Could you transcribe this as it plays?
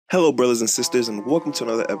Hello, brothers and sisters, and welcome to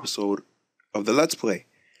another episode of the Let's Play.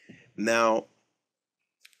 Now,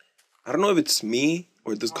 I don't know if it's me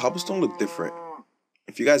or does cobblestone look different.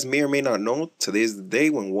 If you guys may or may not know, today's the day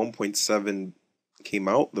when 1.7 came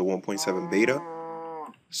out, the 1.7 beta.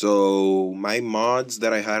 So, my mods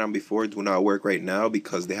that I had on before do not work right now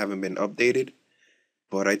because they haven't been updated.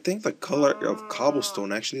 But I think the color of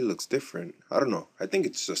cobblestone actually looks different. I don't know. I think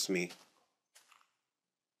it's just me.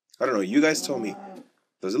 I don't know. You guys tell me.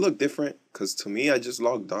 Does it look different? Because to me, I just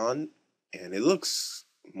logged on and it looks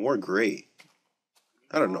more gray.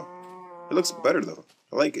 I don't know. It looks better though.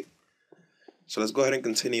 I like it. So let's go ahead and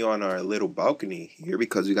continue on our little balcony here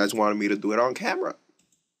because you guys wanted me to do it on camera.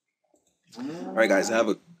 Alright guys, I have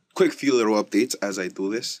a quick few little updates as I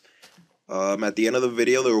do this. At the end of the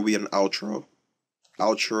video, there will be an outro.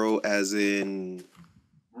 Outro as in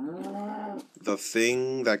the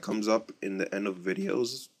thing that comes up in the end of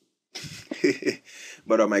videos.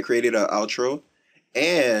 But I created an outro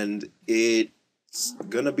and it's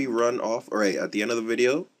gonna be run off. Alright, at the end of the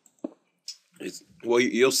video,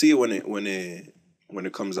 you'll see it when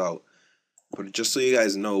it comes out. But just so you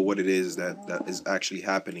guys know what it is that is actually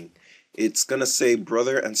happening, it's gonna say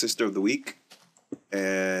brother and sister of the week,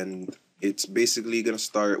 and it's basically gonna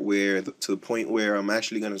start to the point where I'm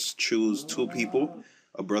actually gonna choose two people,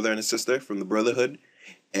 a brother and a sister from the brotherhood,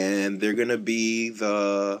 and they're gonna be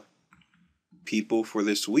the people for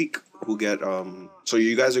this week who get so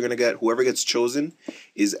you guys are gonna get, whoever gets chosen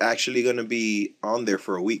is actually gonna be on there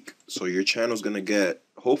for a week. So your channel's gonna get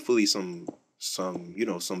hopefully some some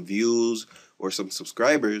views or some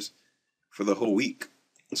subscribers for the whole week.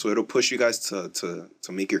 So it'll push you guys to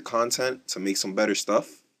make your content, to make some better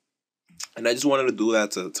stuff. And I just wanted to do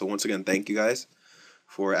that to once again thank you guys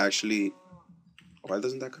for actually. Why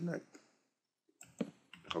doesn't that connect?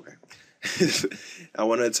 Okay. I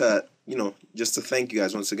wanted to, just to thank you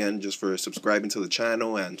guys once again just for subscribing to the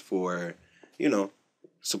channel and for,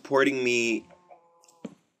 supporting me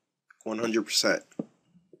 100%,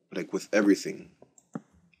 like with everything.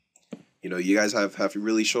 You guys have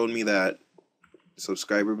really shown me that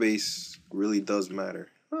subscriber base really does matter.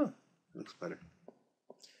 Huh, looks better.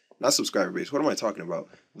 Not subscriber base. What am I talking about?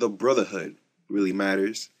 The brotherhood really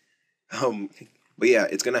matters. But yeah,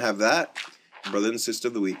 it's gonna have that. Brother and sister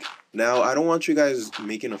of the week. Now, I don't want you guys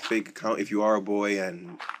making a fake account if you are a boy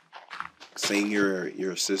and saying you're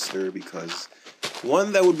a sister, because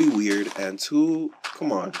one, that would be weird, and two,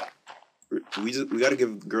 come on, we gotta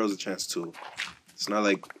give girls a chance too. It's not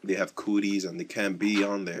like they have cooties and they can't be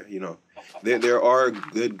on there. There are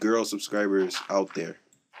good girl subscribers out there.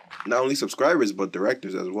 Not only subscribers but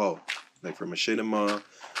directors as well, like for Machinima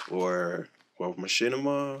or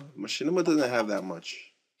Machinima doesn't have that much.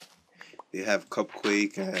 They have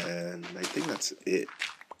Cupquake, and I think that's it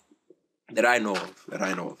that I know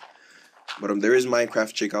of. But there is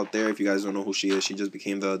Minecraft chick out there. If you guys don't know who she is, she just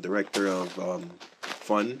became the director of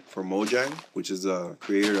fun for Mojang, which is the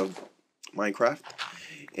creator of Minecraft.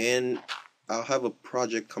 And I'll have a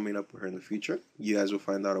project coming up with her in the future. You guys will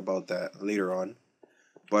find out about that later on.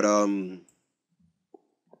 But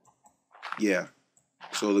yeah.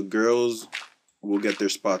 So the girls will get their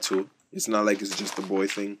spot too. It's not like it's just a boy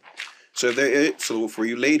thing. So for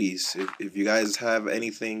you ladies, if you guys have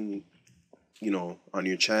anything, on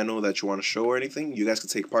your channel that you want to show or anything, you guys can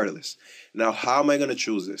take part of this. Now, how am I going to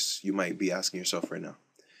choose this? You might be asking yourself right now.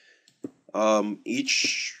 I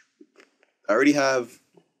already have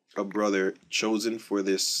a brother chosen for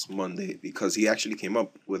this Monday because he actually came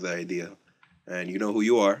up with the idea. And you know who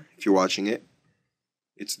you are if you're watching it.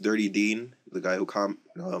 It's Dirty Dean, the guy who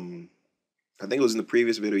I think it was in the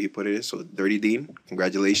previous video he put it in. So Dirty Dean,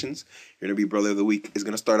 congratulations. You're going to be brother of the week. It's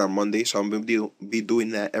going to start on Monday. So I'm going to be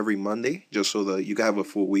doing that every Monday just so that you can have a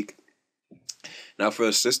full week. Now for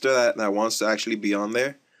a sister that wants to actually be on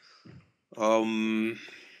there, you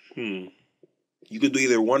could do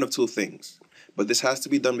either one of two things. But this has to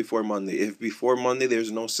be done before Monday. If before Monday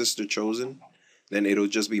there's no sister chosen, then it'll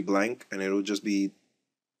just be blank and it'll just be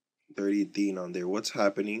Dirty Dean on there. What's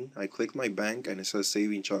happening? I clicked my bank and it says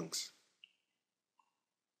saving chunks.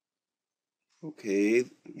 Okay,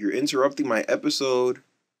 you're interrupting my episode.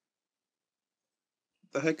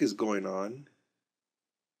 What the heck is going on?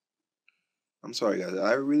 I'm sorry, guys.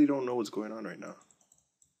 I really don't know what's going on right now.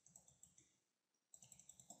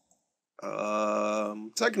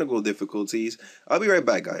 Technical difficulties. I'll be right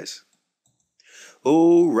back, guys.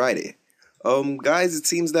 Alrighty. Guys, it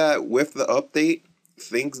seems that with the update,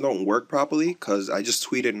 things don't work properly because I just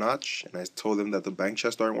tweeted Notch and I told him that the bank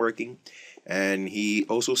chests aren't working. And he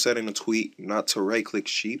also said in a tweet not to right-click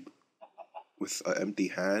sheep with an empty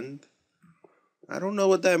hand. I don't know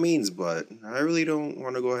what that means, but I really don't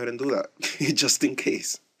want to go ahead and do that, just in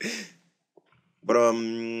case. But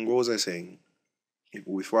what was I saying?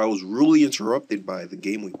 Before I was rudely interrupted by the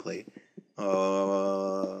game we play.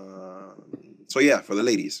 So yeah, for the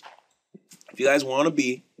ladies, if you guys want to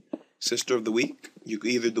be sister of the week, you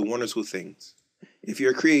could either do one or two things. If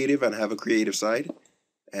you're creative and have a creative side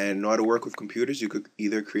and know how to work with computers, you could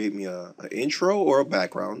either create me an intro or a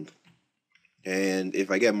background. And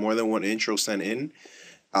if I get more than one intro sent in,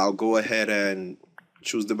 I'll go ahead and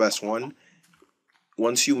choose the best one.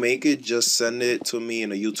 Once you make it, just send it to me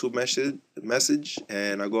in a YouTube message,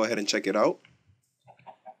 and I'll go ahead and check it out.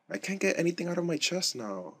 I can't get anything out of my chest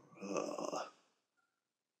now.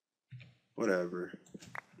 Whatever.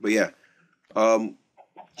 But yeah,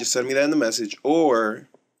 just send me that in the message, or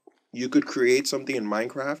you could create something in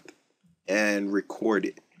Minecraft and record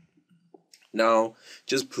it. Now,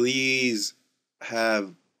 just please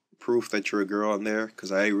have proof that you're a girl on there,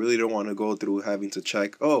 because I really don't want to go through having to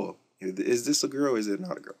check, oh, is this a girl or is it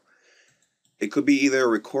not a girl? It could be either a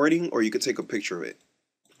recording or you could take a picture of it,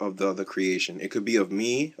 of the creation. It could be of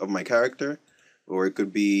me, of my character, or it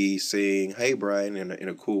could be saying, hey, Brian, in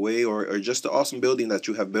a cool way, or just the awesome building that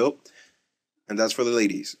you have built. And that's for the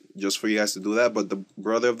ladies, just for you guys to do that. But the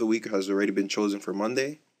brother of the week has already been chosen for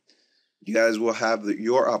Monday. You guys will have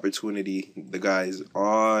your opportunity, the guys,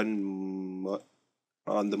 on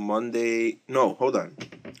the Monday. No, hold on.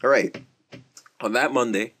 All right. On that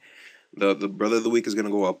Monday, the brother of the week is going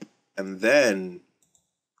to go up. And then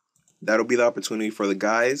that'll be the opportunity for the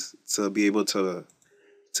guys to be able to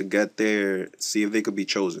get there, see if they could be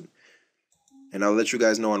chosen. And I'll let you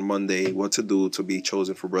guys know on Monday what to do to be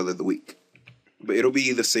chosen for brother of the week. But it'll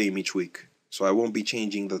be the same each week. So I won't be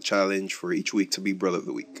changing the challenge for each week to be brother of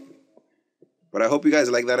the week. But I hope you guys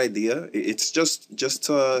like that idea. It's just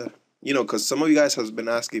to, because some of you guys has been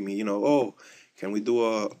asking me, oh, can we do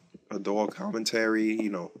a dog commentary?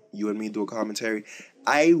 You and me do a commentary.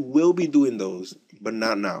 I will be doing those, but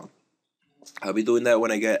not now. I'll be doing that when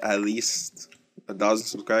I get at least 1,000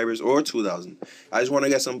 subscribers or 2,000. I just want to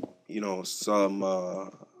get some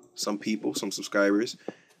people, some subscribers,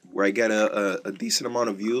 where I get a decent amount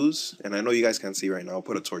of views. And I know you guys can't see right now. I'll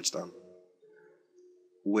put a torch down.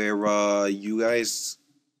 Where I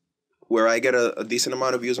get a decent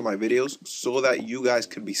amount of views on my videos, so that you guys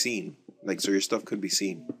could be seen, so your stuff could be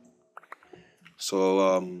seen. So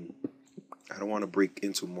I don't want to break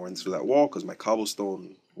more into that wall because my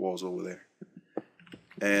cobblestone wall's over there,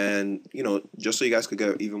 and just so you guys could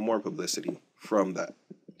get even more publicity from that.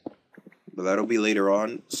 But that'll be later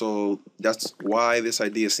on. So that's why this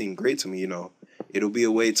idea seemed great to me. It'll be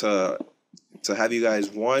a way to have you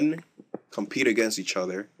guys compete against each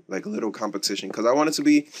other, like a little competition, because I want it to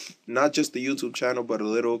be not just the YouTube channel, but a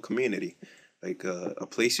little community, like a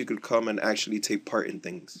place you could come and actually take part in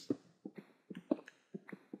things.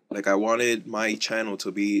 Like I wanted my channel to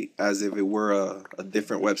be as if it were a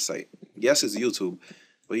different website. Yes, it's YouTube,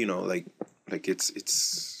 but like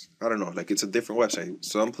it's I don't know, like it's a different website.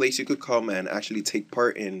 Some place you could come and actually take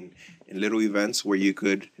part in little events where you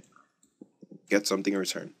could get something in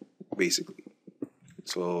return, basically.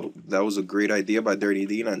 So that was a great idea by Dirty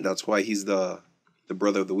Dean, and that's why he's the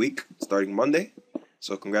brother of the week starting Monday.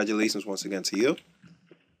 So congratulations once again to you.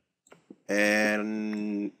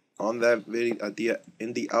 And on that video,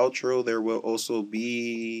 in the outro, there will also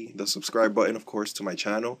be the subscribe button, of course, to my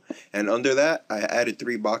channel. And under that, I added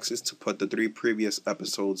 3 boxes to put the 3 previous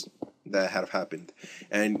episodes that have happened.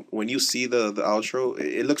 And when you see the outro,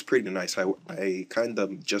 it looks pretty nice. I kind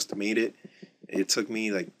of just made it. It took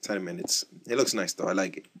me like 10 minutes. It looks nice though. I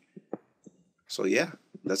like it. So yeah,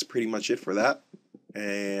 that's pretty much it for that.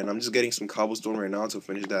 And I'm just getting some cobblestone right now to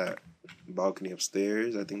finish that balcony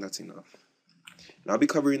upstairs. I think that's enough. And I'll be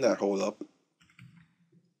covering that hole up.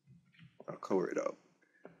 I'll cover it up.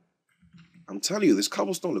 I'm telling you, this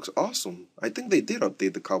cobblestone looks awesome. I think they did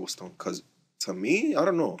update the cobblestone, because to me, I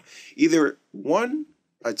don't know. Either 1,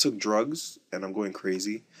 I took drugs and I'm going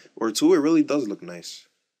crazy, or 2, it really does look nice.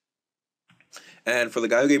 And for the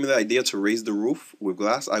guy who gave me the idea to raise the roof with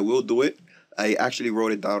glass, I will do it. I actually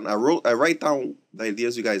wrote it down. I write down the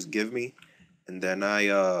ideas you guys give me, and then I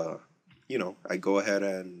go ahead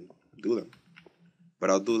and do them. But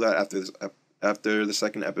I'll do that after the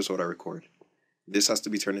second episode I record. This has to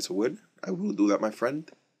be turned into wood. I will do that, my friend.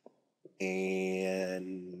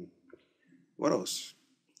 And what else?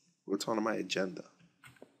 What's on my agenda?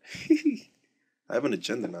 I have an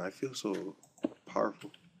agenda now. I feel so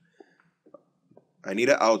powerful. I need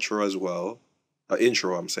an outro as well. An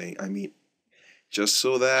intro, I'm saying. I mean, just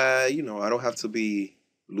so that, I don't have to be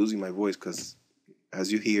losing my voice, because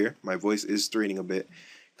as you hear, my voice is straining a bit,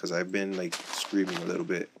 because I've been like screaming a little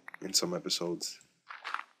bit in some episodes.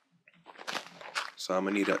 So I'm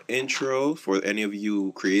gonna need an intro for any of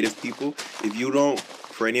you creative people. If you don't,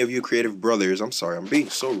 for any of you creative brothers, I'm sorry, I'm being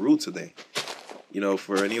so rude today. You know,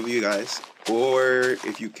 for any of you guys, or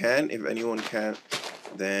if you can, if anyone can,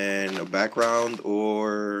 then a background,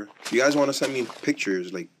 or if you guys want to send me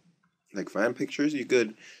pictures, like fan pictures, you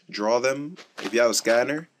could draw them. If you have a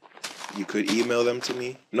scanner, you could email them to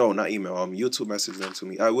me. No, not email. YouTube message them to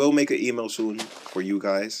me. I will make an email soon for you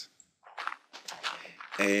guys.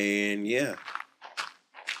 And yeah,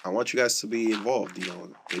 I want you guys to be involved. You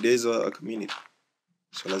know, it is a community.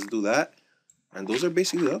 So let's do that. And those are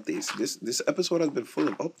basically the updates. This episode has been full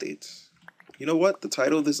of updates. You know what? The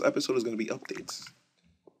title of this episode is going to be updates.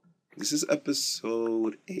 This is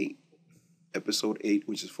episode 8. Episode 8,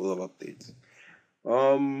 which is full of updates.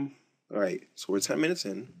 Alright, so we're 10 minutes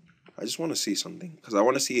in. I just want to see something, because I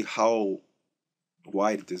want to see how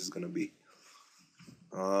wide this is going to be.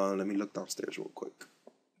 Let me look downstairs real quick,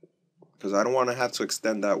 because I don't want to have to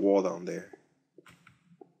extend that wall down there.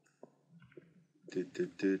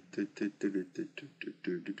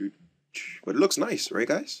 But it looks nice, right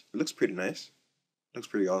guys? It looks pretty nice. Looks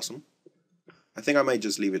pretty awesome. I think I might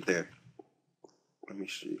just leave it there. Let me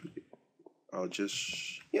see. I'll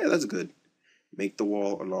just, yeah, that's good. Make the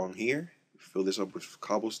wall along here. Fill this up with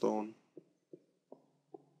cobblestone.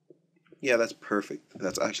 Yeah, that's perfect.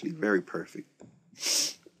 That's actually very perfect.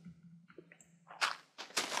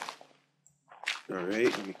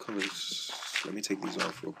 Alright, let me cover this. Let me take these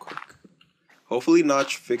off real quick. Hopefully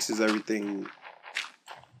Notch fixes everything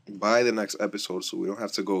by the next episode, so we don't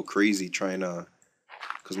have to go crazy trying to,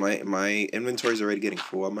 because my inventory is already getting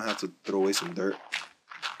full. I'm going to have to throw away some dirt.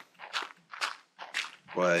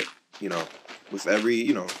 But, you know, with every,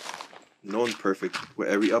 you know, no one's perfect. With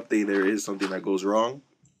every update, there is something that goes wrong.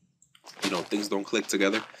 You know, things don't click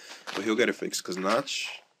together. But he'll get it fixed, because Notch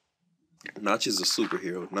is a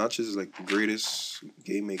superhero. Notch is like the greatest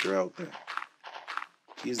game maker out there.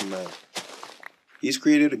 He's the man. He's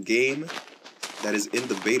created a game that is in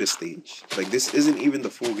the beta stage. Like, this isn't even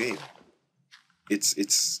the full game.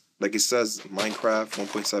 It's like it says Minecraft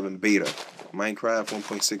 1.7 beta. Minecraft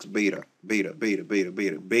 1.6 beta.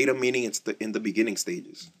 Beta meaning it's in the beginning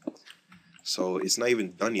stages. So it's not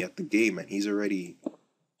even done yet, the game, and he's already,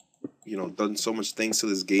 you know, done so much things to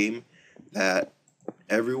this game that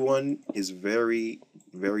everyone is very,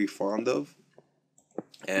 very fond of.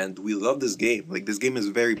 And we love this game. Like, this game is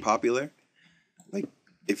very popular. Like,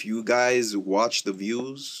 if you guys watch the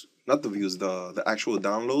views, not the views, the actual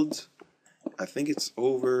downloads, I think it's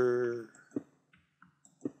over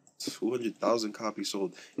 200,000 copies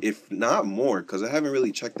sold, if not more, because I haven't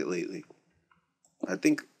really checked it lately. I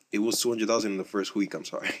think it was 200,000 in the first week. I'm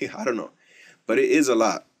sorry. I don't know, but it is a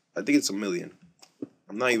lot. I think it's 1 million.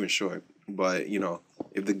 I'm not even sure, but you know,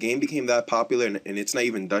 if the game became that popular and it's not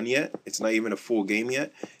even done yet, it's not even a full game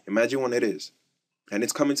yet, imagine when it is. And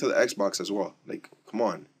it's coming to the Xbox as well. Like, come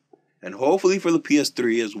on. And hopefully for the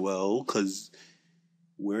PS3 as well, because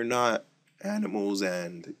we're not animals,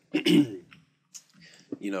 and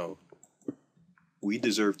you know, we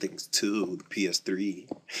deserve things too, the PS3.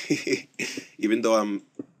 Even though I'm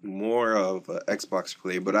more of an Xbox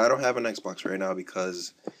player, but I don't have an Xbox right now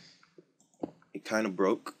because it kind of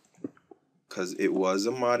broke. Because it was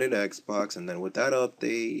a modded Xbox, and then with that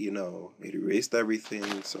update, you know, it erased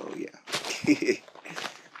everything, so yeah.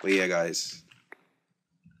 But yeah, guys,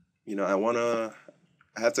 you know,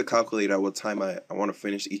 I have to calculate at what time I want to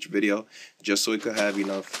finish each video, just so it could have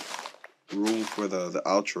enough room for the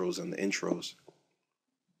outros and the intros.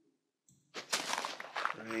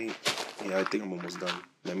 Right? Yeah, I think I'm almost done.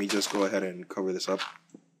 Let me just go ahead and cover this up.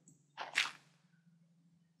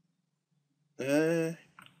 We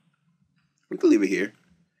could leave it here.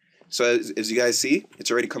 So as you guys see, it's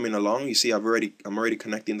already coming along. You see, I'm already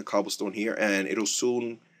connecting the cobblestone here, and it'll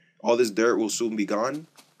soon, all this dirt will soon be gone,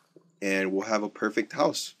 and we'll have a perfect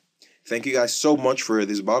house. Thank you guys so much for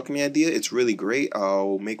this balcony idea. It's really great.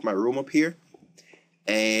 I'll make my room up here.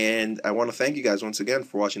 And I want to thank you guys once again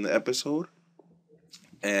for watching the episode.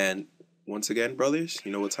 And once again, brothers,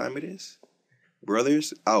 you know what time it is?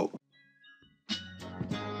 Brothers out.